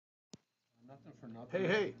nothing for nothing.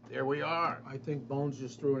 Hey, there we are. I think Bones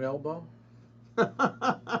just threw an elbow.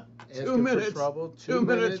 2 minutes. For trouble. 2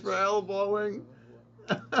 minutes for elbowing.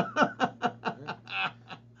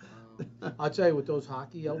 I'll tell you, with those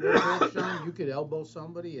hockey elbow hits, John, you could elbow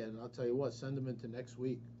somebody, and I'll tell you what, send them into next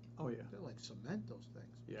week. Oh, yeah. They're like cement, those things.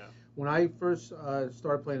 Yeah. When I first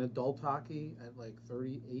started playing adult hockey at like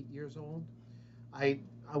 38 years old, I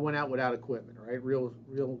went out without equipment, right? Real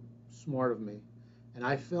smart of me. And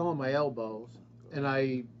I fell on my elbows, and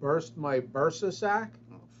I burst my bursa sac.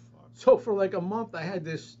 Oh, fuck. So for like a month, I had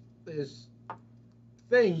this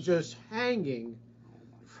thing just hanging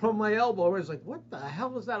from my elbow. I was like, what the hell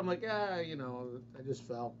was that? I'm like, I just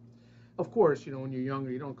fell. Of course, when you're younger,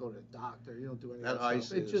 you don't go to the doctor. You don't do anything. That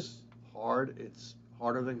ice is just hard. It's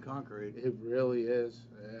harder than concrete. It really is.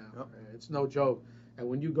 Yeah. Yep. It's no joke. And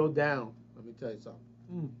when you go down, let me tell you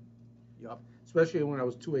something. Yep. Especially when I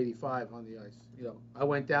was 285 on the ice. I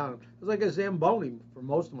went down. It was like a Zamboni for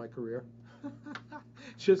most of my career.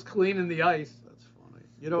 Just cleaning the ice. That's funny.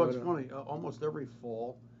 It's funny. Almost every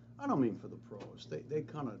fall, I don't mean for the pros. They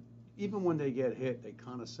kind of, even when they get hit, they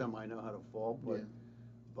kind of semi know how to fall.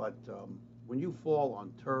 But when you fall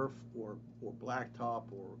on turf or blacktop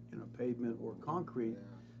or pavement or concrete,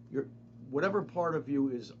 whatever part of you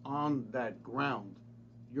is on that ground,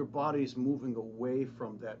 your body's moving away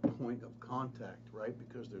from that point of contact, right?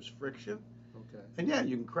 Because there's friction. Okay. And yeah,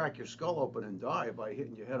 you can crack your skull open and die by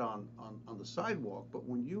hitting your head on the sidewalk. But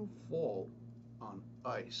when you fall on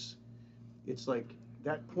ice, it's like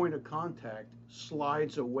that point of contact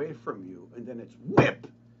slides away from you, and then it's whip.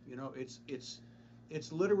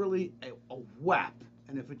 It's literally a whap.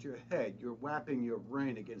 And if it's your head, you're whapping your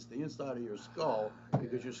brain against the inside of your skull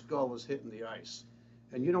because your skull is hitting the ice.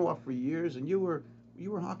 And you know what? For years, and you were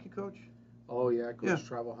a hockey coach? Oh yeah, coached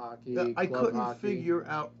travel hockey. I couldn't hockey. figure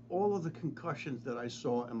out all of the concussions that I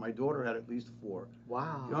saw, and my daughter had at least 4.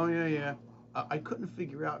 Wow. Oh yeah. I couldn't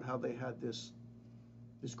figure out how they had this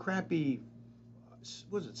crappy,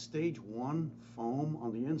 was it stage 1 foam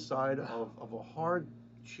on the inside of a hard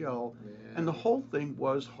shell, and the whole thing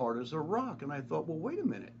was hard as a rock. And I thought, well, wait a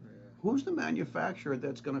minute, who's the manufacturer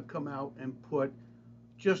that's going to come out and put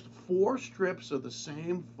just 4 strips of the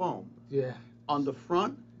same foam on the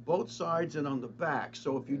front, both sides, and on the back?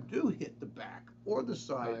 So if you do hit the back or the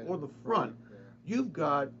side or the front, you've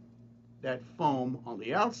got that foam on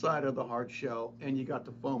the outside of the hard shell, and you got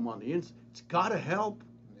the foam on the inside. It's got to help,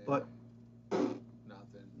 but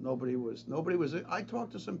nobody was. I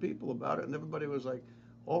talked to some people about it, and everybody was like,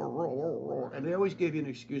 and they always gave you an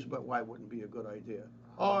excuse about why it wouldn't be a good idea.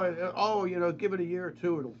 Give it a year or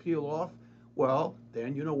 2, it'll peel off. Well,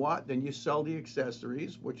 then you know what? Then you sell the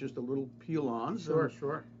accessories, which is the little peel-ons.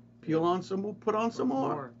 Sure. Peel on some more, put on some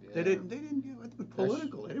more. Yeah. They didn't. It was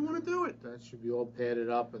political. They didn't want to do it. That should be all padded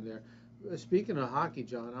up in there. Speaking of hockey,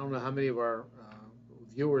 John, I don't know how many of our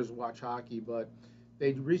viewers watch hockey, but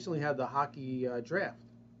they recently had the hockey draft.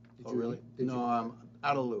 Really? No, I'm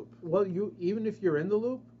out of loop. Well, even if you're in the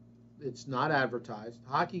loop, it's not advertised.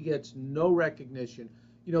 Hockey gets no recognition.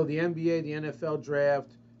 The NBA, the NFL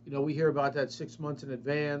draft, we hear about that 6 months in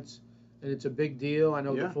advance, and it's a big deal. I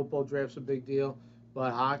know the football draft's a big deal,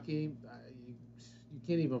 but hockey, you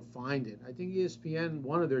can't even find it. I think ESPN,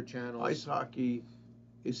 one of their channels. Ice hockey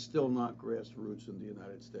is still not grassroots in the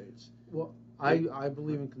United States. Well, I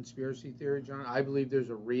believe in conspiracy theory, John. I believe there's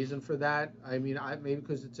a reason for that. I mean, maybe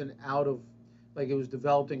because it's it was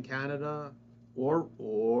developed in Canada.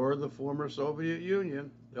 Or the former Soviet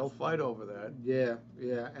Union. They'll fight over that. Yeah.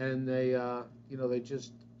 And they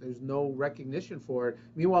there's no recognition for it.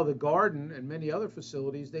 Meanwhile, the Garden and many other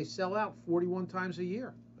facilities, they sell out 41 times a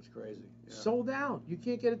year. That's crazy. Yeah. Sold out. You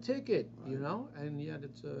can't get a ticket, and yet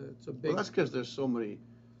it's a big. Well, that's because there's so many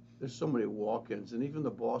walk-ins, and even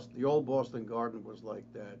the old Boston Garden was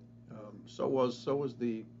like that. So was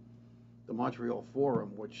the Montreal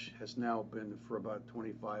Forum, which has now been for about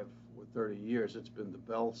 25 or 30 years. It's been the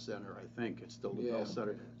Bell Center, I think. It's still the Bell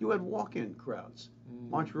Center. You had walk-in crowds.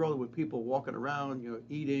 Montreal, with people walking around,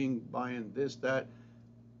 eating, buying this, that.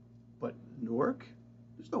 But Newark,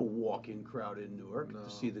 there's no walk-in crowd in Newark to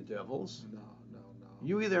see the Devils. No.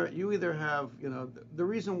 You either have, the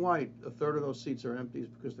reason why a third of those seats are empty is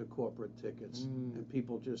because they're corporate tickets, and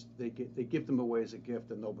people just they give them away as a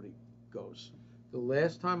gift, and nobody goes. The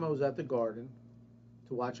last time I was at the Garden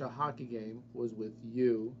to watch a hockey game was with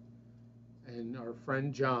you and our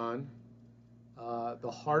friend John,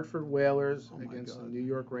 the Hartford Whalers against the New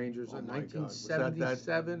York Rangers in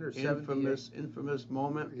 1977 or 78. Infamous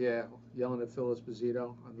moment. Yeah, yelling at Phil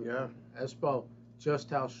Esposito. Espo,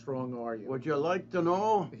 Just how strong are you? Would you like to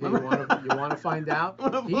know? You want to find out? I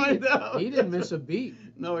want to find out. He didn't miss a beat.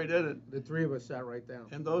 No, he didn't. The three of us sat right down.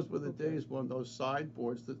 And those were the days when those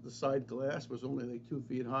sideboards, the side glass was only like 2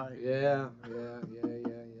 feet high. Yeah.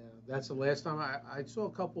 That's the last time I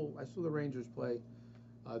saw I saw the Rangers play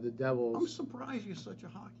the Devils. I'm surprised you're such a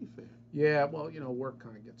hockey fan. Yeah, well, work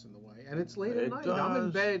kind of gets in the way. And it's late at night. Does. I'm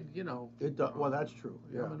in bed, It does. Well, that's true.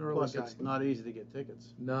 Yeah. I'm an early Plus, guy. it's not easy to get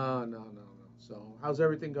tickets. No. So, how's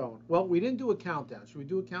everything going? Well, we didn't do a countdown. Should we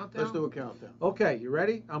do a countdown? Let's do a countdown. Okay, you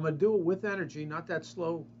ready? I'm going to do it with energy, not that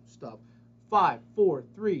slow stuff. 5, 4,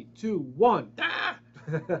 3, 2, 1. Ah!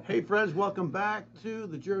 Hey, friends, welcome back to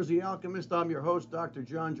The Jersey Alchemist. I'm your host, Dr.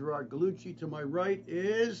 John Gerard Gallucci. To my right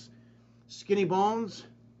is Skinny Bones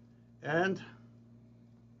and...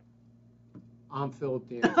 I'm Philip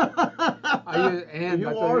D'Angelo.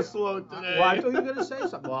 You are slow today. Well, I thought you were going to say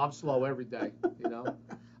something. Well, I'm slow every day,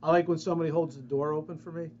 I like when somebody holds the door open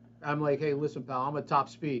for me. I'm like, hey, listen, pal, I'm at top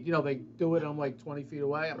speed. They do it, I'm like 20 feet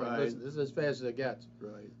away. I'm like, listen, this is as fast as it gets.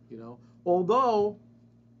 Right. Although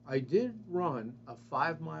I did run a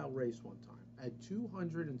 5-mile race one time at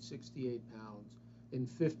 268 pounds in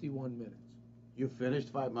 51 minutes. You finished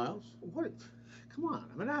 5 miles? What? Come on,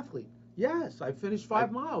 I'm an athlete. Yes, I finished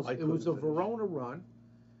 5 miles. It was a Verona run.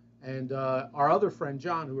 And our other friend,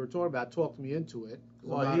 John, who we were talking about, talked me into it.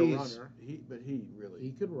 Well, I'm not a runner.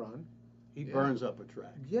 He could run. He burns up a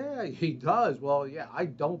track. Yeah, he does. Well, yeah, I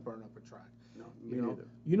don't burn up a track. No, me neither.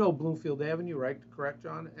 You know Bloomfield Avenue, right? Correct,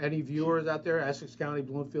 John? Any viewers out there? Essex County,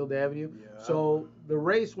 Bloomfield Avenue. Yeah. So the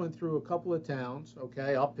race went through a couple of towns,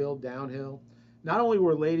 okay, uphill, downhill. Not only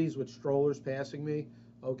were ladies with strollers passing me,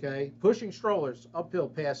 okay, pushing strollers uphill,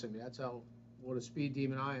 passing me. That's what a speed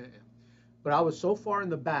demon I am. But I was so far in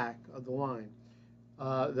the back of the line,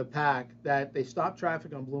 the pack, that they stopped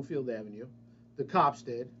traffic on Bloomfield Avenue. The cops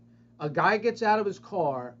did. A guy gets out of his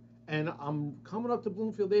car, and I'm coming up to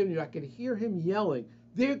Bloomfield Avenue. I could hear him yelling,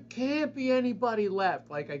 "There can't be anybody left."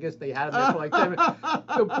 Like, I guess they had him there for like 10 minutes.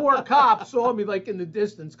 The poor cop saw me like in the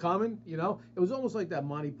distance coming, It was almost like that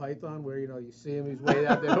Monty Python where, you see him, he's way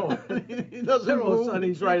out there. He doesn't move. All of a sudden,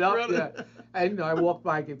 he's right up there. And, I walked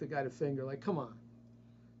by, gave the guy the finger, like, come on.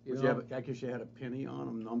 I guess you had a penny on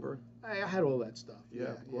him number? I had all that stuff. Yeah,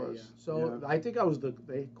 of course. Yeah. So I think I was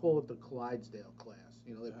they call it the Clydesdale class.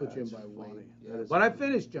 They put you in by weight. Yeah. But I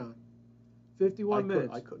finished, John. 51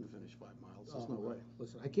 minutes. I couldn't finish 5 miles. There's no way.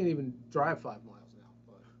 Listen, I can't even drive 5 miles now.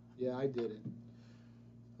 But yeah, I did it.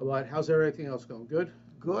 But how's everything else going? Good?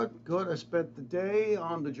 Good. I spent the day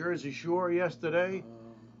on the Jersey Shore yesterday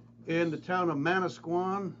in the town of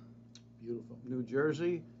Manasquan. Beautiful. New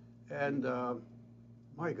Jersey. And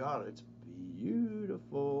my God, it's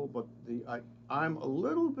beautiful. But I'm a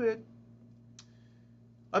little bit...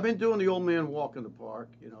 I've been doing the old man walk in the park,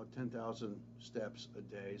 10,000 steps a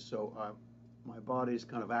day. So my body's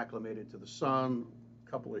kind of acclimated to the sun, a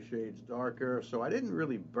couple of shades darker. So I didn't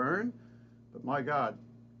really burn, but my God,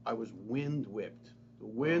 I was wind whipped. The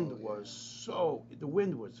wind the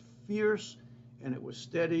wind was fierce, and it was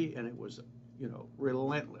steady, and it was,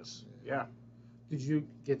 relentless. Yeah. Did you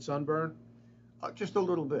get sunburn? Just a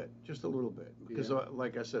little bit, because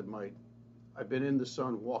like I said, I've been in the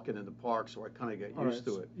sun, walking in the park, so I kind of get used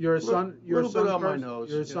to it. You're a sun bit on my person? nose.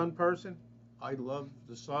 You're a sun person? I love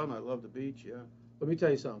the sun. I love the beach. Yeah. Let me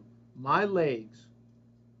tell you something. My legs.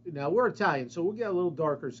 Now we're Italian, so we'll get a little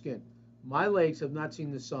darker skin. My legs have not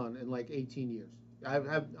seen the sun in like 18 years.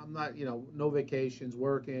 I'm not, no vacations,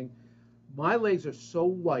 working. My legs are so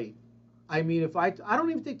white. I mean, I don't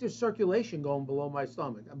even think there's circulation going below my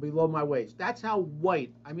stomach, below my waist. That's how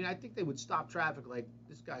white. I mean, I think they would stop traffic like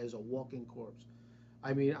this guy is a walking corpse.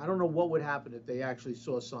 I mean, I don't know what would happen if they actually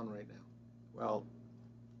saw sun right now. Well,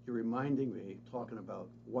 you're reminding me, talking about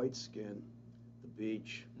white skin, the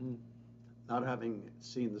beach, not having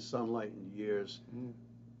seen the sunlight in years.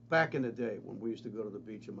 Back in the day when we used to go to the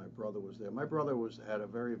beach and my brother was there, my brother had a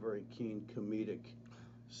very, very keen comedic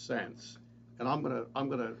sense. And I'm gonna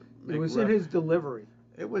make it was in his delivery.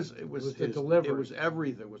 It was the delivery. It was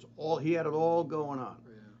everything. It was all he had it all going on.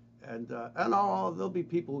 Yeah. And there'll be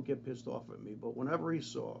people who get pissed off at me, but whenever he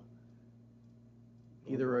saw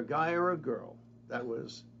either a guy or a girl that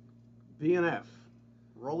was B&F,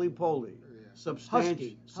 roly-poly,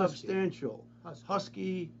 substantial,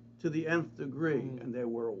 husky to the nth degree, and they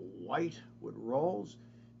were white with rolls,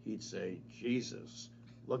 he'd say, Jesus,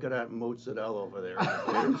 look at that mozzarella over there.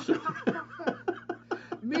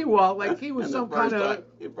 Meanwhile, like he was some kind of...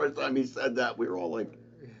 The first time he said that, we were all like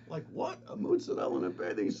what? A mozzarella in a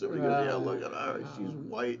bathing suit? He goes, yeah, look at her. She's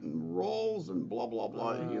white and rolls and blah, blah,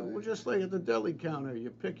 blah. We're just like at the deli counter.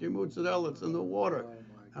 You pick your mozzarella, it's in the water.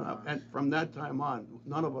 And from that time on,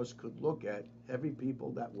 none of us could look at heavy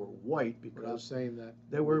people that were white Without because saying that.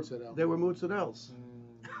 they were Mozzarella. mozzarellas.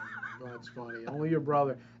 Well, that's funny. Only your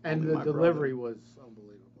brother. And Only the my delivery brother. was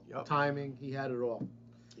unbelievable. Yep. Timing, he had it all.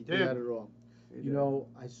 He He did. had it all. He You did. know,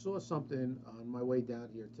 I saw something on my way down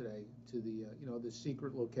here today to the, the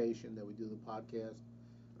secret location that we do the podcast.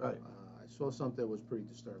 Right. I saw something that was pretty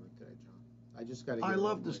disturbing today, John. I just got to. I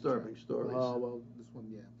love disturbing stories. Oh well, this one,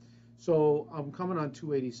 yeah. So I'm coming on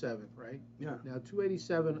 287, right? Yeah. Now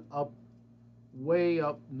 287 up, way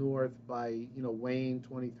up north by Wayne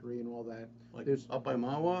 23 and all that. Like There's up by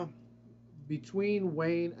Mawa. between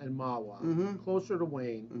Wayne and Mawa, closer to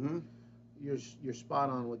Wayne. Mm-hmm. You're spot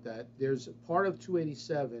on with that. There's a part of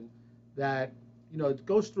 287 that it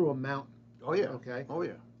goes through a mountain. Oh yeah. Okay. Oh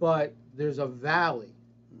yeah. But there's a valley.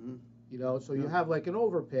 Mm-hmm. So you have like an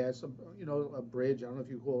overpass, a bridge. I don't know if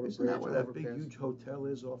you call it a Isn't bridge that where or that overpass. big huge hotel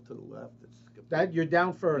is off to the left? It's That you're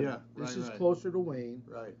down further. Yeah, This right, is right. closer to Wayne,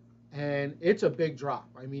 right. and it's a big drop.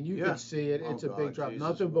 I mean, you Yeah. can see it. Oh, It's a God, big drop. Jesus,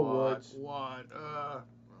 Nothing but what, woods. What?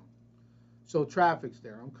 So traffic's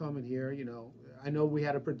there. I'm coming here. I know we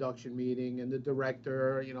had a production meeting, and the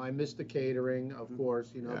director. I missed the catering, of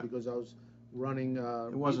course. Yeah. Because I was running.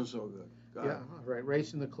 It wasn't so good. Got Yeah, it. right.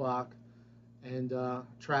 Racing the clock, and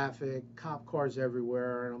traffic, cop cars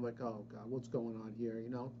everywhere, and I'm like, oh God, what's going on here?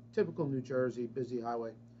 Typical New Jersey, busy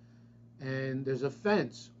highway. And there's a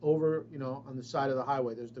fence over, on the side of the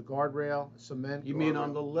highway. There's the guardrail, cement. You mean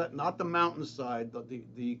on the left, not the mountain side, but the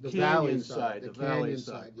The canyon valley side, side, the the valley canyon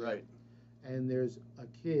side, side, yeah. right? And there's a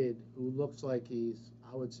kid who looks like he's,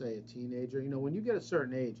 I would say, a teenager. When you get a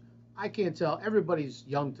certain age, I can't tell. Everybody's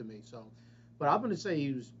young to me, so. But I'm going to say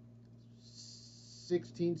he was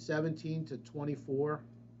 16, 17 to 24,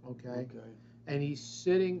 okay? Okay. And he's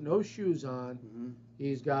sitting, no shoes on. Mm-hmm.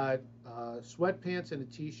 He's got sweatpants and a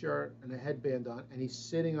t-shirt and a headband on, and he's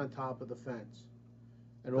sitting on top of the fence.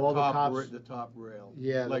 And all the cops, The top rail.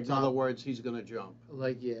 Yeah, the Like, in top- other words, he's going to jump.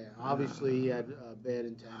 like, yeah, obviously he had bad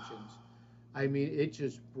intentions. I mean, it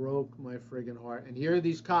just broke my friggin' heart. And here are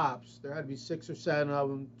these cops. There had to be 6 or 7 of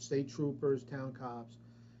them, state troopers, town cops.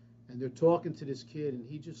 And they're talking to this kid, and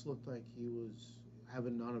he just looked like he was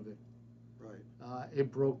having none of it. Right.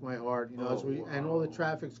 It broke my heart, as Oh, and all the wow.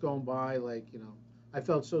 traffic's going by, like, I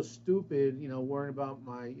felt so stupid, worrying about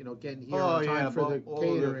my, getting here Oh, on time yeah, for the but all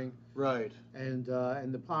catering Right. and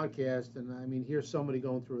the podcast. And I mean, here's somebody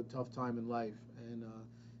going through a tough time in life, and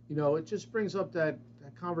it just brings up that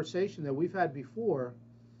conversation that we've had before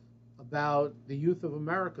about the youth of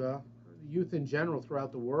America, youth in general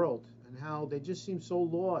throughout the world, and how they just seem so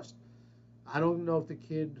lost. I don't know if the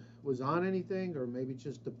kid was on anything or maybe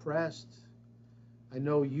just depressed. I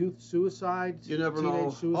know youth suicide, You never teenage know.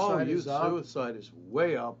 suicide youth is up. suicide is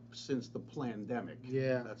way up since the pandemic.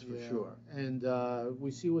 Yeah, That's for yeah. sure. And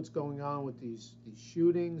we see what's going on with these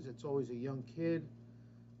shootings. It's always a young kid.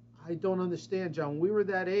 I don't understand, John. When we were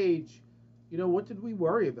that age, what did we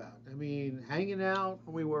worry about? I mean, hanging out.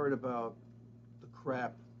 Are we worried about the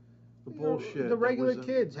crap, the You know, bullshit? the that regular was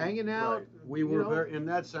kids hanging out, Right. We were know. very, in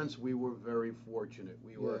that sense, we were very fortunate.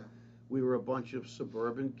 We were a bunch of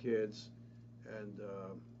suburban kids, and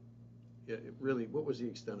it really, what was the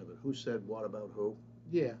extent of it? Who said what about who?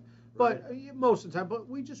 Yeah, but most of the time, but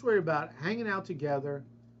we just worry about hanging out together.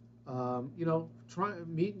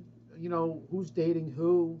 Trying meet. Who's dating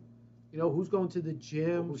who. Who's going to the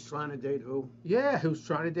gym. Who's trying to date who? Yeah, who's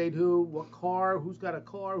trying to date who? What car? Who's got a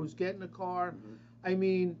car? Who's getting a car? Mhm. I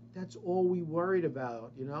mean, that's all we worried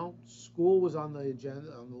about. School was on the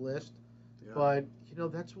agenda, on the list, Yeah. but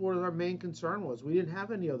that's what our main concern was. We didn't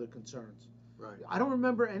have any other concerns. Right. I don't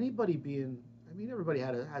remember anybody being. I mean, everybody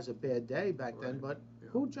has a bad day back then, Right. but Yeah.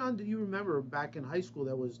 who, John, do you remember back in high school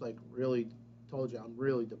that was like really told you I'm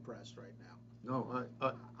really depressed right now? No,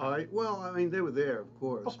 well, I mean, they were there, of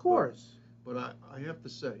course. Of course. But I have to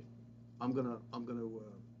say, I'm gonna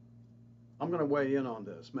weigh in on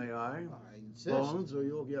this. May I? I insist. Bones, or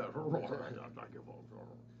you'll get.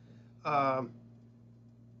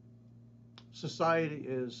 Society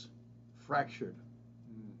is fractured.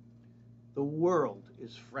 Mm. The world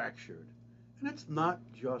is fractured, and it's not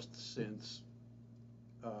just since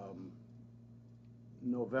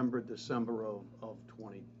November, December of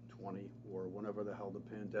 2020, or whenever the hell the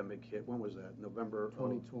pandemic hit. When was that? November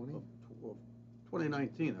 2020? of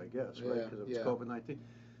 2019, I guess, right? Yeah, Because it was yeah.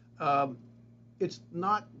 COVID-19. It's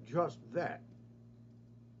not just that.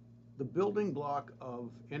 The building block of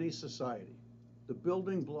any society, the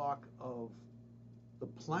building block of the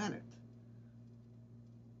planet,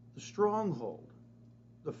 the stronghold,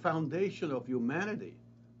 the foundation of humanity,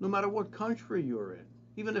 no matter what country you're in,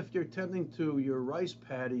 even if you're tending to your rice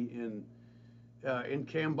paddy in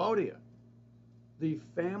Cambodia. The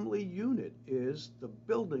family unit is the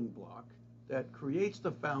building block that creates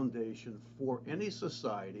the foundation for any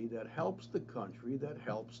society that helps the country, that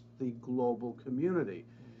helps the global community.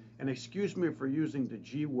 And excuse me for using the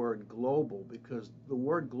G word global, because the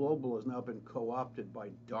word global has now been co-opted by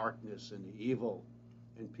darkness and evil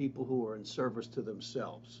and people who are in service to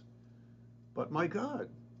themselves. But my God,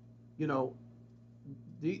 you know,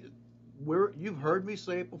 you've heard me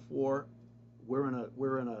say it before,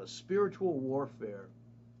 we're in a spiritual warfare.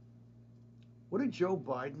 What did Joe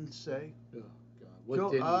Biden say? Oh, God.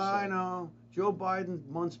 What did he say? I know. Joe Biden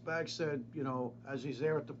months back said, you know, as he's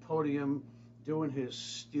there at the podium doing his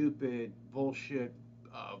stupid bullshit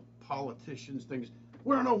politicians things,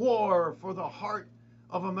 we're in a war for the heart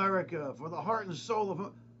of America, for the heart and soul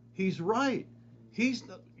of. He's right.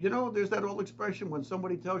 You know, there's that old expression, when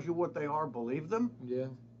somebody tells you what they are, believe them. Yeah.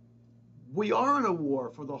 We are in a war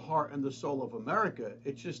for the heart and the soul of America.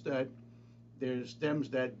 It's just that there's Dems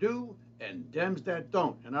that do and Dems that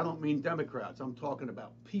don't. And I don't mean Democrats. I'm talking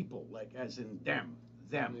about people, like as in them,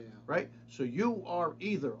 yeah. Right? So you are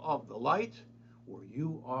either of the light or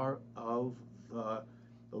you are of the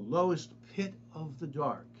lowest pit of the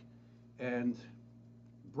dark. And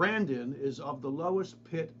Brandon is of the lowest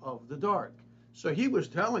pit of the dark. So he was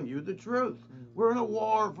telling you the truth. We're in a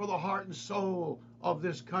war for the heart and soul of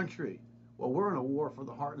this country. Well, we're in a war for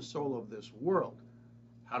the heart and soul of this world.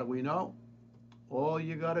 How do we know? All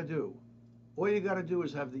you got to do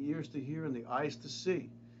is have the ears to hear and the eyes to see.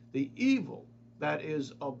 The evil that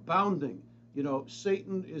is abounding. You know,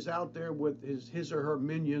 Satan is out there with his or her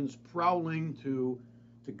minions prowling to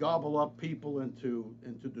gobble up people and to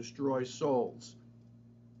destroy souls.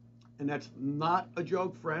 And that's not a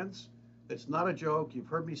joke, friends. It's not a joke. You've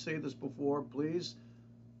heard me say this before. Please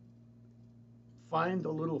find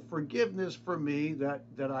a little forgiveness for me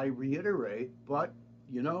that I reiterate. But,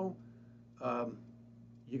 you know,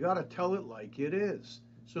 you got to tell it like it is.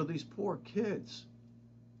 So these poor kids,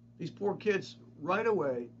 right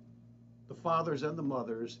away, the fathers and the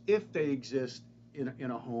mothers, if they exist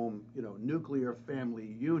in a home, you know, nuclear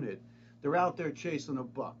family unit, they're out there chasing a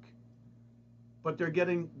buck. But they're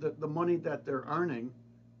getting the money that they're earning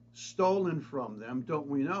stolen from them, don't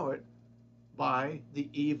we know it, by the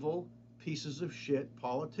evil pieces of shit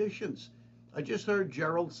politicians. I just heard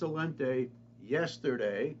Gerald Celente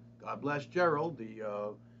yesterday, God bless Gerald,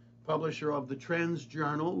 the publisher of the Trends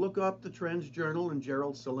Journal. Look up the Trends Journal and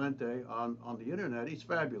Gerald Celente on the internet. He's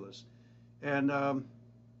fabulous. And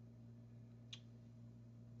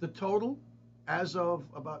the total, as of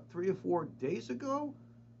about 3 or 4 days ago,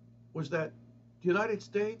 was that the United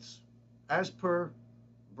States, as per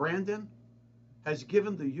Brandon, has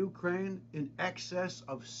given the Ukraine in excess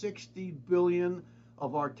of 60 billion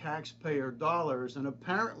of our taxpayer dollars. And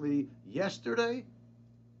apparently yesterday,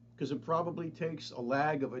 because it probably takes a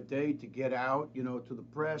lag of a day to get out, you know, to the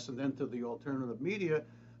press and then to the alternative media,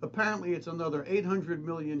 apparently it's another 800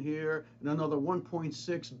 million here and another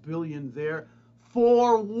 1.6 billion there.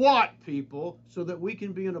 For what, people? So that we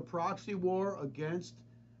can be in a proxy war against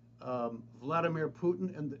Vladimir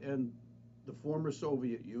Putin and the former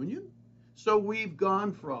Soviet Union? So we've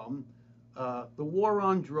gone from the war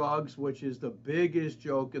on drugs, which is the biggest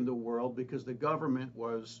joke in the world because the government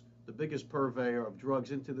was the biggest purveyor of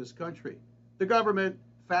drugs into this country. The government,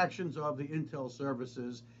 factions of the intel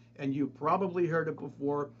services, and you probably heard it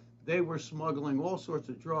before, they were smuggling all sorts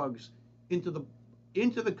of drugs into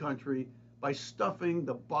the country by stuffing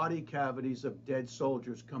the body cavities of dead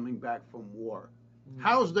soldiers coming back from war.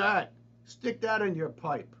 How's that? Stick that in your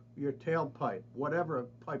pipe, your tailpipe, whatever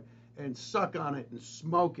pipe, and suck on it and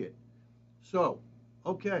smoke it. So,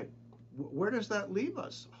 okay, where does that leave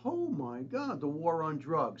us? Oh my God, the war on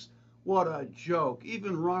drugs. What a joke.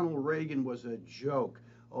 Even Ronald Reagan was a joke.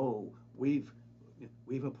 Oh, we've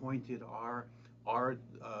appointed our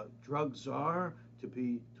drug czar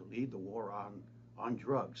to lead the war on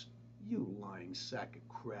drugs. You lying sack of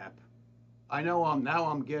crap. I know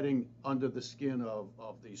I'm getting under the skin of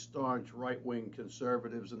the staunch right-wing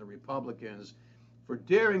conservatives and the Republicans for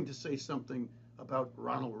daring to say something about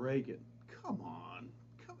Ronald Reagan. Come on.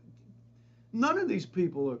 None of these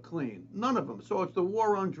people are clean. None of them. So it's the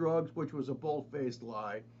war on drugs, which was a bold-faced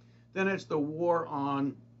lie. Then it's the war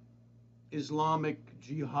on Islamic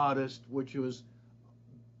jihadists, which was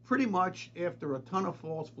pretty much after a ton of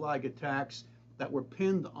false flag attacks that were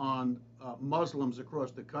pinned on Muslims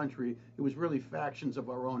across the country. It was really factions of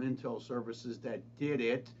our own intel services that did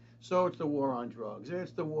it. So it's the war on drugs.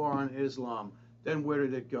 It's the war on Islam. Then where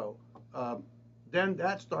did it go? Then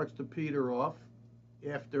that starts to peter off.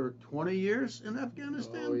 after 20 years in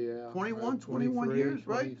Afghanistan. Oh, yeah. 21, 21 23, years, 20,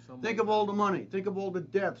 right? something Think like of all that. the money. Think of all the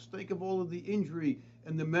deaths. Think of all of the injury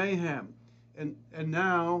and the mayhem. And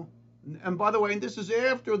now, and by the way, and this is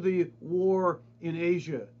after the war in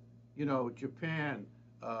Asia, Japan,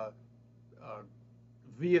 uh, uh,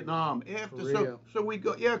 Vietnam. After Korea. so we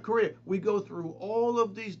go, yeah, Korea. We go through all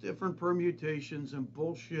of these different permutations and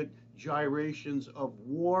bullshit gyrations of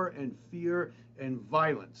war and fear and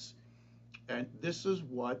violence. And this is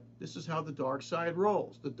how the dark side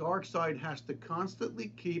rolls. The dark side has to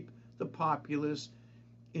constantly keep the populace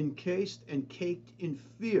encased and caked in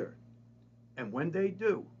fear. And when they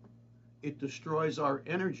do, it destroys our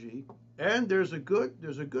energy. And there's a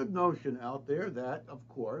good notion out there that, of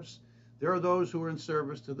course, there are those who are in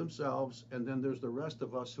service to themselves, and then there's the rest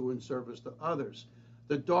of us who are in service to others.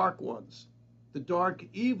 The dark ones, the dark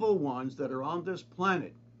evil ones that are on this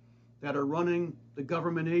planet, that are running the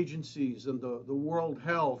government agencies and the World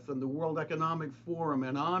Health and the World Economic Forum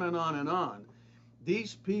and on and on and on.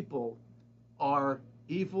 These people are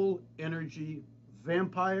evil energy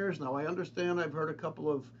vampires. Now, I understand, I've heard a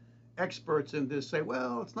couple of experts in this say,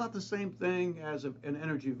 well, it's not the same thing as an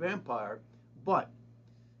energy vampire, but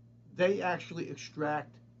they actually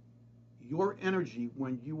extract your energy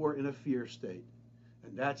when you are in a fear state.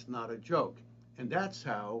 And that's not a joke. And that's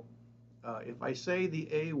how, if I say the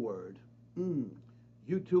A word,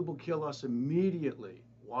 YouTube will kill us immediately.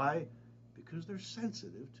 Why? Because they're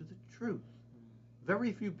sensitive to the truth.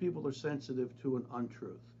 Very few people are sensitive to an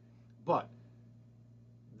untruth. But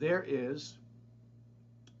there's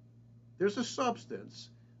a substance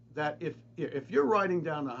that if you're riding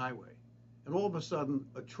down the highway and all of a sudden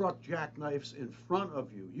a truck jackknifes in front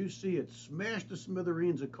of you, you see it smash to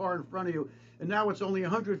smithereens a car in front of you, and now it's only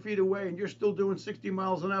 100 feet away and you're still doing 60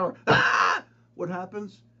 miles an hour. Ah! What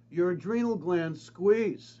happens? Your adrenal glands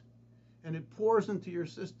squeeze and it pours into your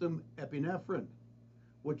system epinephrine,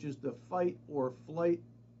 which is the fight or flight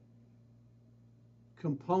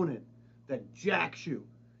component that jacks you.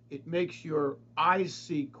 It makes your eyes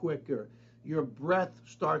see quicker. Your breath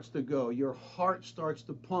starts to go. Your heart starts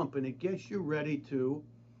to pump, and it gets you ready to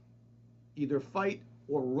either fight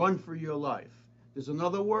or run for your life. There's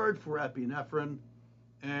another word for epinephrine,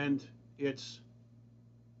 and it's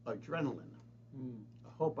adrenaline. I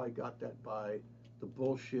hope I got that by the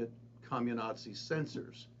bullshit Communazis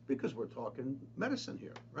censors, because we're talking medicine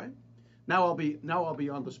here, right? Now I'll be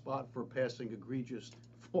on the spot for passing egregious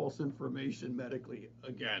false information medically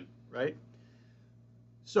again, right?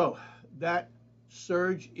 So that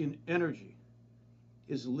surge in energy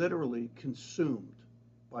is literally consumed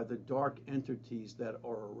by the dark entities that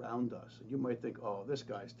are around us. And you might think, oh, this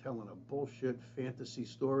guy's telling a bullshit fantasy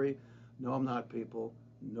story. No, I'm not, people.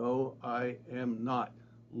 No, I am not.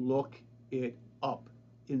 Look it up.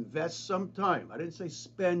 Invest some time. I didn't say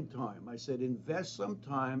spend time. I said invest some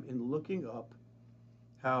time in looking up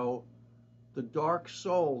how the dark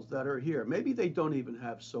souls that are here, maybe they don't even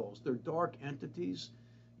have souls, they're dark entities,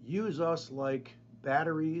 use us like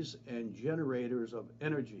batteries and generators of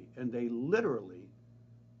energy, and they literally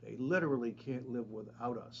can't live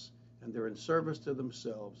without us. And they're in service to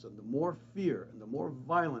themselves, and the more fear and the more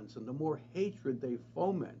violence and the more hatred they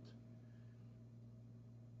foment,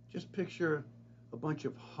 just picture a bunch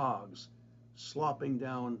of hogs slopping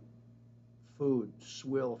down food,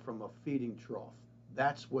 swill from a feeding trough.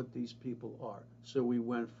 That's what these people are. So we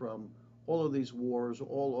went from all of these wars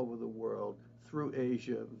all over the world, through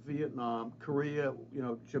Asia, Vietnam, Korea,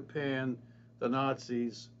 Japan, the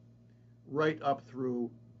Nazis, right up through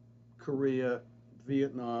Korea,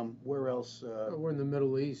 Vietnam, where else? We're in the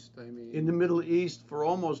Middle East, I mean. In the Middle East for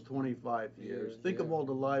almost 25 years. Think Yeah. of all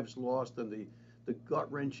the lives lost and the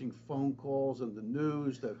gut-wrenching phone calls and the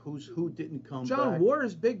news that who didn't come back. John, war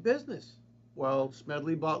is big business. Well,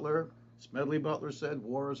 Smedley Butler said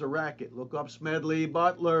war is a racket. Look up Smedley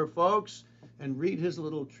Butler, folks, and read his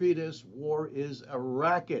little treatise, War is a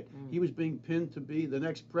Racket. He was being pinned to be the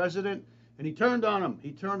next president, and he turned on him.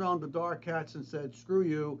 He turned on the dark hats and said, screw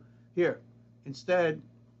you. Here, instead,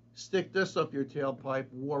 stick this up your tailpipe.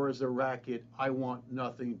 War is a racket. I want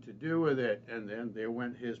nothing to do with it. And then there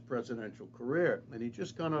went his presidential career, and he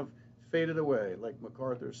just kind of faded away. Like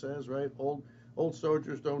MacArthur says, right? Old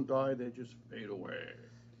soldiers don't die, they just fade away.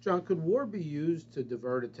 John, could war be used to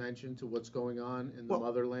divert attention to what's going on in the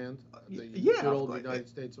motherland, the yeah, good old United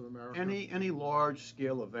States of America? Any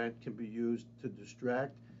large-scale event can be used to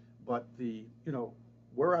distract, but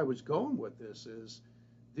where I was going with this is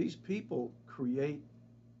these people create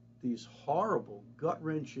these horrible,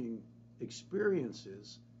 gut-wrenching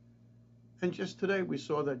experiences. And just today we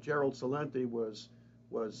saw that Gerald Celente was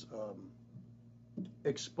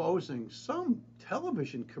exposing some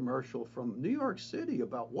television commercial from New York City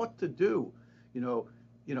about what to do. You know,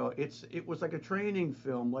 it was like a training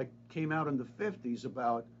film, like came out in the 50s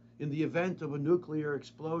about in the event of a nuclear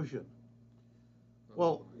explosion.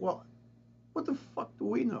 Well, what the fuck do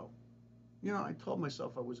we know? I told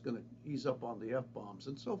myself I was going to ease up on the f-bombs,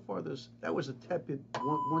 and so far that was a tepid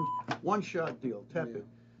one shot deal, tepid.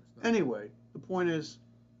 Yeah, anyway, the point is,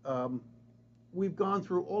 we've gone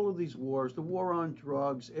through all of these wars, the war on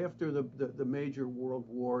drugs, after the major world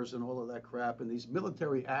wars and all of that crap, and these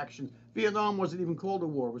military actions. Vietnam wasn't even called a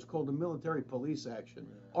war; it was called a military police action.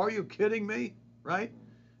 Yeah. Are you kidding me? Right?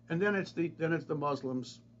 And then it's the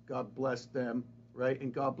Muslims. God bless them, right?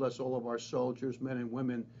 And God bless all of our soldiers, men and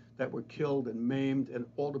women, that were killed and maimed, and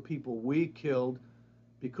all the people we killed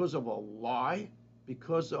because of a lie, a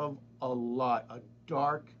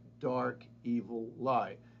dark, dark, evil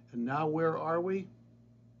lie. And now where are we?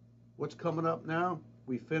 What's coming up now?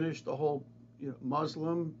 We finished the whole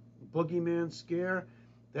Muslim boogeyman scare.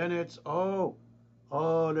 Then it's,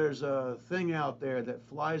 there's a thing out there that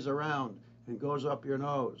flies around and goes up your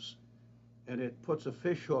nose. And it puts a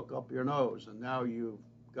fish hook up your nose. And now you've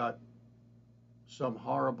got some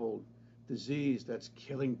horrible disease that's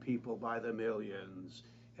killing people by the millions.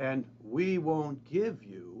 And we won't give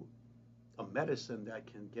you a medicine that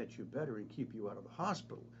can get you better and keep you out of the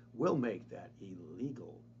hospital. We'll make that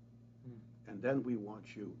illegal. And then we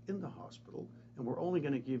want you in the hospital, and we're only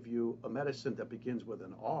going to give you a medicine that begins with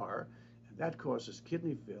an R, and that causes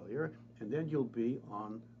kidney failure, and then you'll be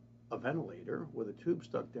on a ventilator with a tube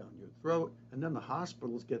stuck down your throat, and then the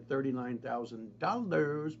hospitals get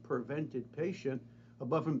 $39,000 per vented patient,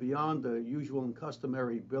 above and beyond the usual and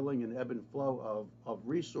customary billing and ebb and flow of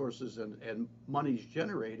resources and monies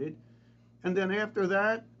generated. And then after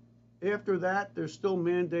that, they're still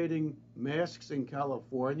mandating masks in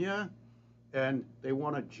California, and they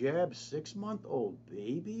want to jab 6-month-old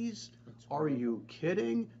babies. Are you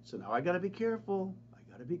kidding? So now I got to be careful.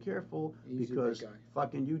 Easy, because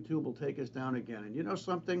fucking YouTube will take us down again. And you know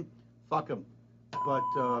something? Fuck them. But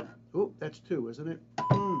that's 2, isn't it?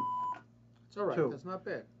 It's all right. 2. That's not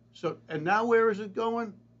bad. So, and now where is it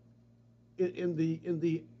going? In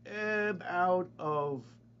the ebb out of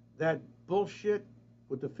that bullshit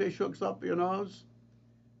with the fish hooks up your nose.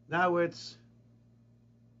 Now it's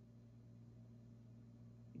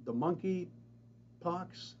the monkey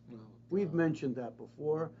pox. We've mentioned that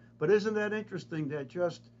before, but isn't that interesting that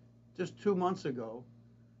just 2 months ago,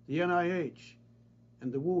 the NIH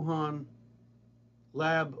and the Wuhan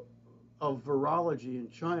lab of virology in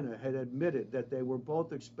China had admitted that they were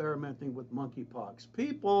both experimenting with monkeypox.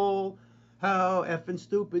 People, how effing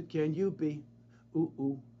stupid can you be?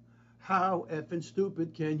 Ooh. How effing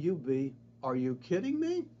stupid can you be? Are you kidding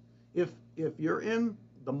me? If you're in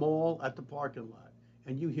the mall at the parking lot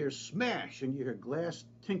and you hear smash and you hear glass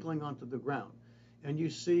tinkling onto the ground and you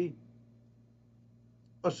see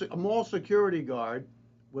a mall security guard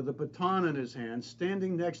with a baton in his hand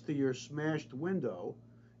standing next to your smashed window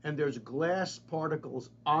and there's glass particles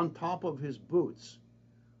on top of his boots,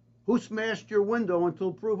 who smashed your window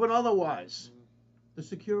until proven otherwise? The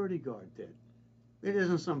security guard did. It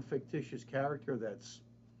isn't some fictitious character that's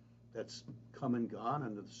come and gone,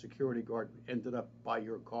 and the security guard ended up by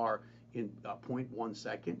your car in 0.1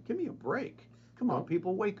 second. Give me a break. Come on,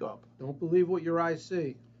 people, wake up. Don't believe what your eyes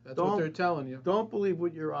see. That's what they're telling you. Don't believe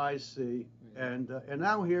what your eyes see. Yeah. And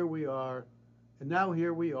now here we are. In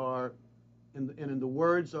the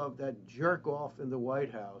words of that jerk off in the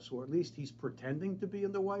White House, or at least he's pretending to be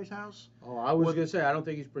in the White House. Oh, I was going to say, I don't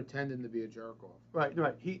think he's pretending to be a jerk off. Right.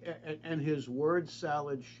 He and his word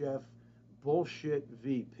salad chef bullshit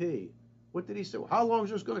VP. What did he say? How long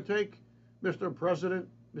is this going to take, Mr. President?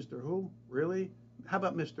 Mr. Who? Really? How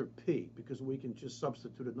about Mr. P? Because we can just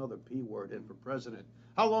substitute another P word in for president.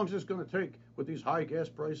 How long is this going to take with these high gas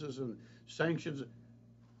prices and sanctions?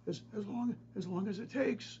 As long as it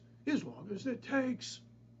takes. As long as it takes.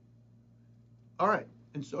 All right.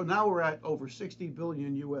 And so now we're at over $60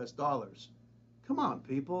 billion US. Come on,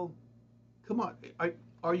 people. Come on.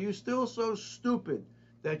 Are you still so stupid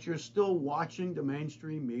that you're still watching the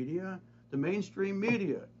mainstream media? The mainstream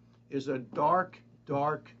media is a dark,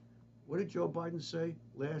 what did Joe Biden say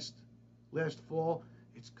last fall?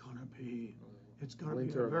 It's gonna be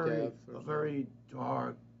a very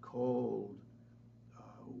dark, cold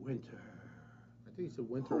winter. I think it's a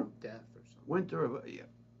winter of death or something. Winter of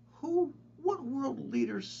what world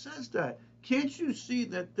leader says that? Can't you see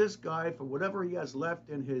that this guy, for whatever he has left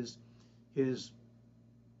in his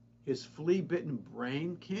flea-bitten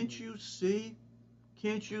brain, can't you see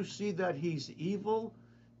that he's evil?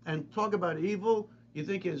 And talk about evil, you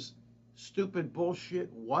think his stupid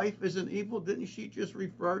bullshit wife isn't evil? Didn't she just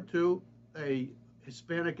refer to a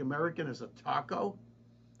Hispanic American as a taco?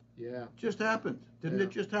 Yeah. Just happened. Didn't Yeah.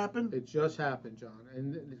 it just happen? It just happened, John.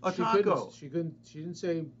 And A she taco. she didn't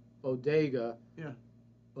say bodega. Yeah.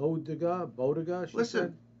 Bodega, she Listen,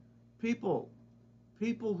 said. people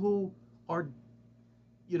who are,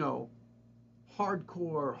 you know,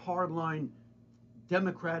 hardcore, hardline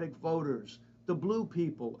Democratic voters, the blue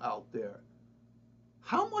people out there,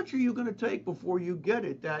 how much are you going to take before you get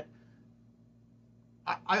it that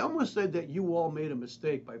I almost said that you all made a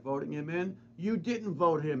mistake by voting him in. You didn't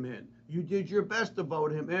vote him in. You did your best to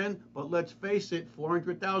vote him in, but let's face it,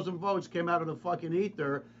 400,000 votes came out of the fucking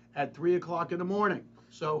ether at 3 o'clock in the morning.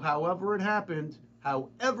 So however it happened,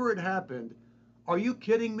 are you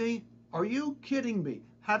kidding me? Are you kidding me?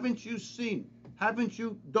 Haven't you seen?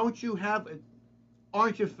 Don't you have,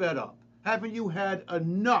 aren't you fed up? Haven't you had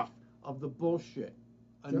enough of the bullshit?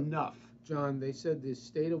 Enough. John, they said the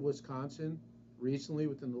state of Wisconsin recently,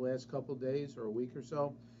 within the last couple of days or a week or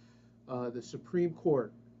so, the Supreme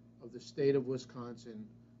Court of the state of Wisconsin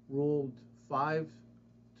ruled 5-4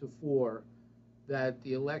 that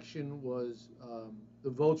the election was, the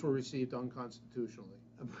votes were received unconstitutionally.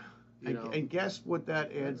 And guess what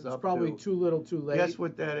that adds up to? It's probably too little too late. Guess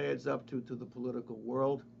what that adds up to the political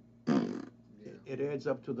world? It adds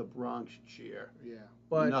up to the Bronx cheer. Yeah,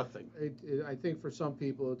 but nothing. I think for some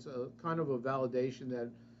people it's a kind of a validation that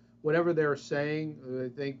whatever they're saying, they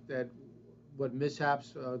think that what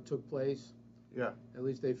mishaps took place. Yeah. At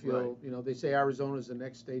least they feel, right. They say Arizona is the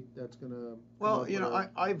next state that's going to. Well,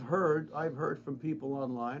 I've heard from people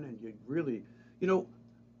online, and you really,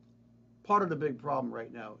 part of the big problem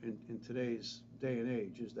right now in today's day and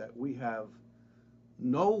age is that we have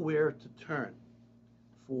nowhere to turn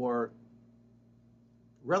for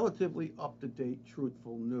relatively up-to-date,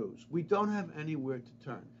 truthful news. We don't have anywhere to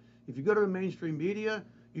turn. If you go to the mainstream media,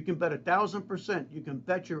 you can bet 1,000%, you can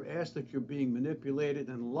bet your ass that you're being manipulated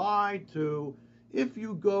and lied to. If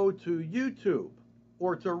you go to YouTube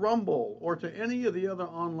or to Rumble or to any of the other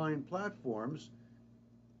online platforms,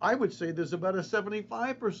 I would say there's about a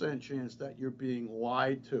 75% chance that you're being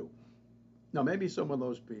lied to. Now, maybe some of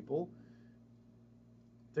those people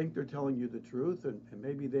think they're telling you the truth, and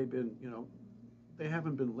maybe they've been, they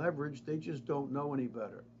haven't been leveraged. They just don't know any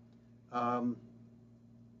better.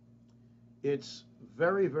 It's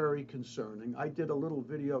very, very concerning. I did a little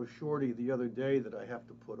video shorty the other day that I have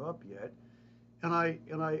to put up yet, and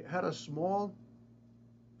I had a small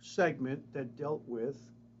segment that dealt with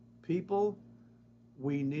people.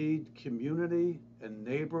 We need community and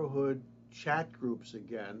neighborhood chat groups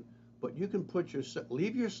again, but you can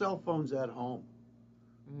leave your cell phones at home.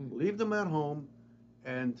 Leave them at home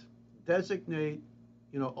and designate,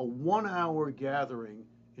 a 1-hour gathering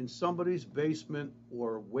in somebody's basement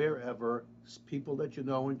or wherever, people that you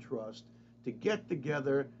know and trust, to get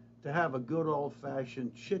together to have a good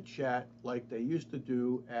old-fashioned chit-chat like they used to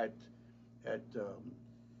do at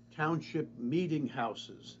township meeting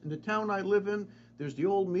houses. In the town I live in, there's the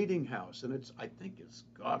old meeting house, and I think it's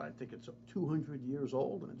 200 years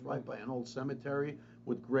old, and it's right by an old cemetery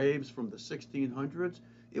with graves from the 1600s.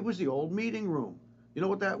 It was the old meeting room. You know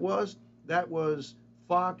what that was? That was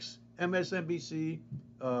Fox, MSNBC,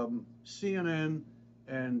 CNN,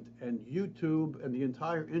 and YouTube, and the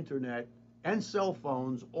entire internet, and cell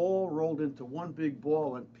phones all rolled into one big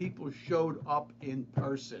ball, and people showed up in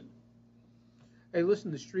person. Hey,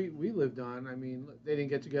 listen, the street we lived on, they didn't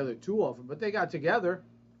get together too often, but they got together,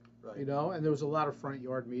 right. And there was a lot of front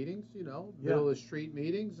yard meetings, middle of the street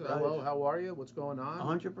meetings. Right. Hello, how are you? What's going on?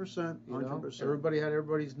 100%, 100%. Everybody had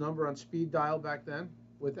everybody's number on speed dial back then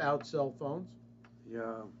without cell phones. Yeah.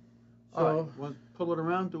 So, all right, want to pull it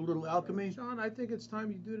around, do a little alchemy? John, I think it's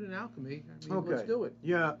time you do it in alchemy. Okay. Let's do it.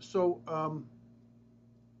 Yeah, so,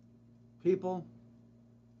 people,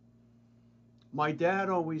 my dad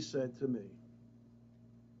always said to me,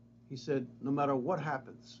 he said, no matter what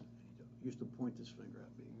happens, he used to point his finger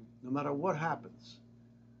at me, no matter what happens,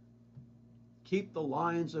 keep the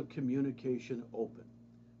lines of communication open.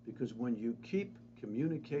 Because when you keep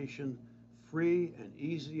communication free and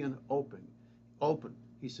easy and open,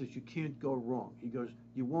 he says you can't go wrong. He goes,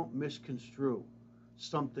 you won't misconstrue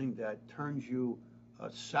something that turns you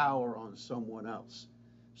sour on someone else.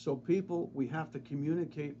 So people, we have to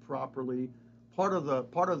communicate properly. Part of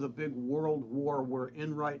the big world war we're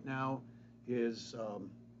in right now is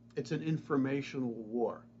it's an informational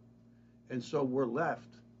war, and so we're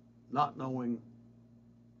left not knowing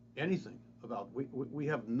anything about. We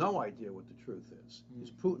have no idea what the truth is. Is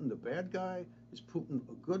Putin the bad guy? Is Putin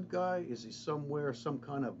a good guy? Is he somewhere some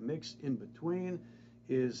kind of mix in between?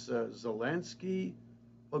 Is Zelensky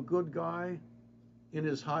a good guy in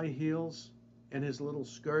his high heels and his little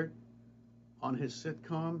skirt on his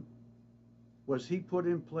sitcom? Was he put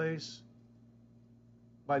in place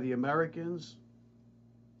by the Americans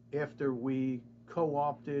after we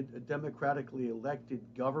co-opted a democratically elected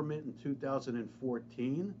government in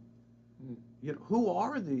 2014? You know, who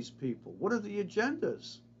are these people? What are the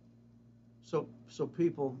agendas? So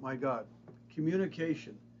people, my God,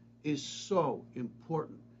 communication is so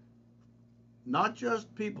important. Not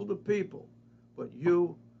just people to people, but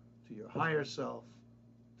you to your higher self,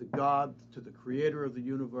 to God, to the creator of the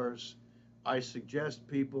universe. I suggest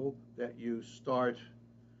people that you start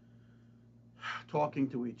talking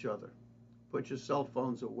to each other. Put your cell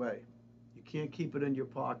phones away. You can't keep it in your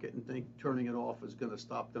pocket and think turning it off is going to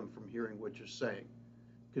stop them from hearing what you're saying,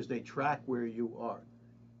 because they track where you are.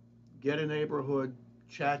 Get a neighborhood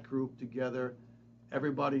chat group together.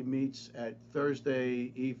 Everybody meets at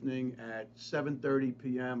Thursday evening at 7:30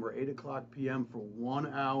 p.m. or 8 o'clock p.m. for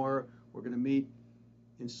 1 hour. We're going to meet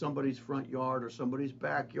in somebody's front yard or somebody's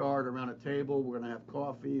backyard around a table. We're going to have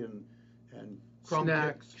coffee and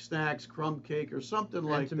snacks, crumb cake, or something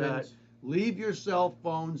like that. Leave your cell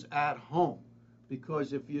phones at home,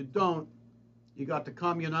 because if you don't, you got the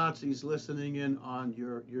Communazis listening in on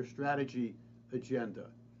your strategy agenda.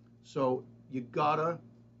 So you gotta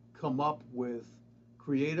come up with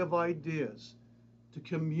creative ideas to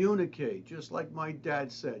communicate, just like my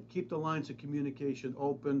dad said. Keep the lines of communication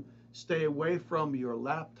open. Stay away from your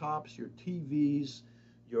laptops, your TVs,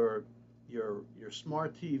 your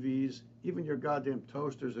smart TVs, even your goddamn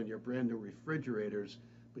toasters and your brand new refrigerators.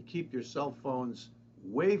 But keep your cell phones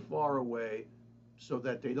way far away so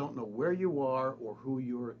that they don't know where you are or who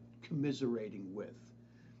you're commiserating with.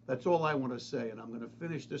 That's all I want to say, and I'm going to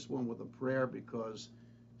finish this one with a prayer, because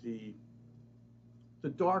the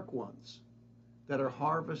dark ones that are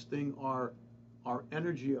harvesting our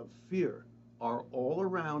energy of fear are all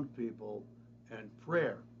around people, and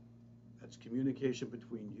prayer, that's communication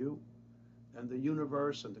between you and the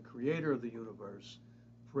universe and the creator of the universe.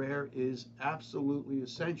 Prayer is absolutely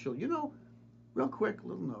essential. You know, real quick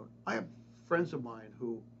little note, I have friends of mine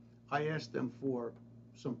who I asked them for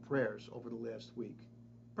some prayers over the last week,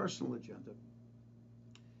 personal agenda.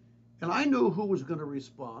 And I knew who was going to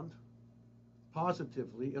respond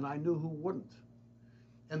positively, and I knew who wouldn't.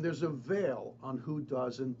 And there's a veil on who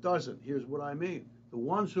does and doesn't. Here's what I mean. The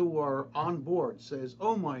ones who are on board says,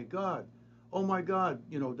 oh my God,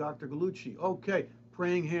 you know, Dr. Gallucci, okay,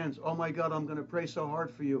 praying hands, oh my God, I'm going to pray so hard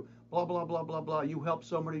for you, blah, blah, blah, blah, blah. You help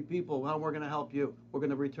so many people. Well, we're going to help you. We're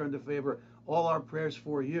going to return the favor. All our prayers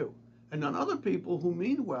for you. And then other people who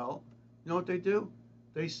mean well, you know what they do?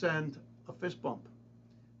 They send a fist bump.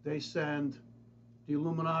 They send the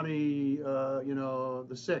Illuminati, you know,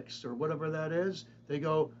 the six or whatever that is. They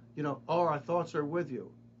go, you know, oh, our thoughts are with you.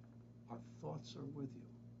 Our thoughts are with you.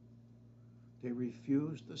 They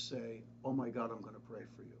refuse to say, oh my God, I'm going to pray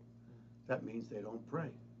for you. That means they don't pray.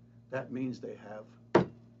 That means they have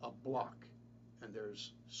a block. And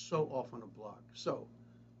there's so often a block. So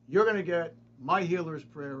you're going to get my healer's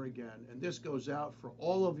prayer again. And this goes out for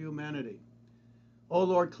all of humanity. Oh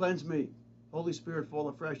Lord, cleanse me. Holy Spirit, fall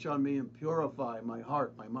afresh on me and purify my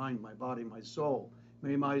heart, my mind, my body, my soul.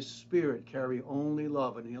 May my spirit carry only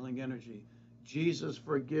love and healing energy. Jesus,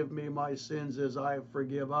 forgive me my sins as I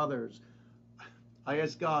forgive others. I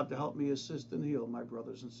ask God to help me assist and heal my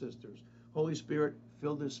brothers and sisters. Holy Spirit,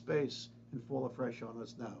 fill this space and fall afresh on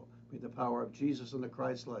us now. May the power of Jesus and the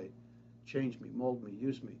Christ light change me, mold me,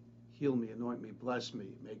 use me, heal me, anoint me, bless me.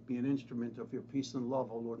 Make me an instrument of your peace and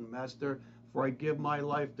love, O Lord and Master, for I give my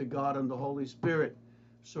life to God and the Holy Spirit,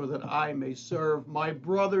 so that I may serve my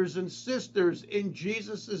brothers and sisters in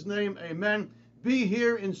Jesus' name. Amen. Be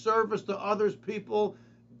here in service to others, people.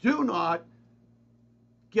 Do not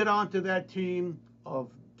get onto that team of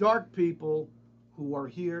dark people who are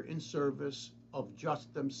here in service of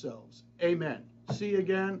just themselves. Amen. See you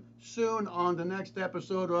again soon on the next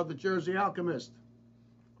episode of The Jersey Alchemist.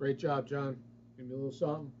 Great job, John. Give me a little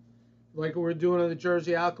something. Like what we're doing on The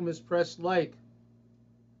Jersey Alchemist, press like,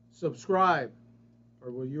 subscribe,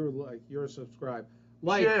 or well, you're subscribe.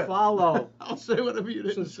 Like, share. Follow. I'll say whatever you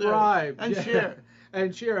didn't subscribe. say. And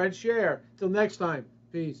share. And share. Till next time.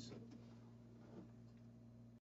 Peace.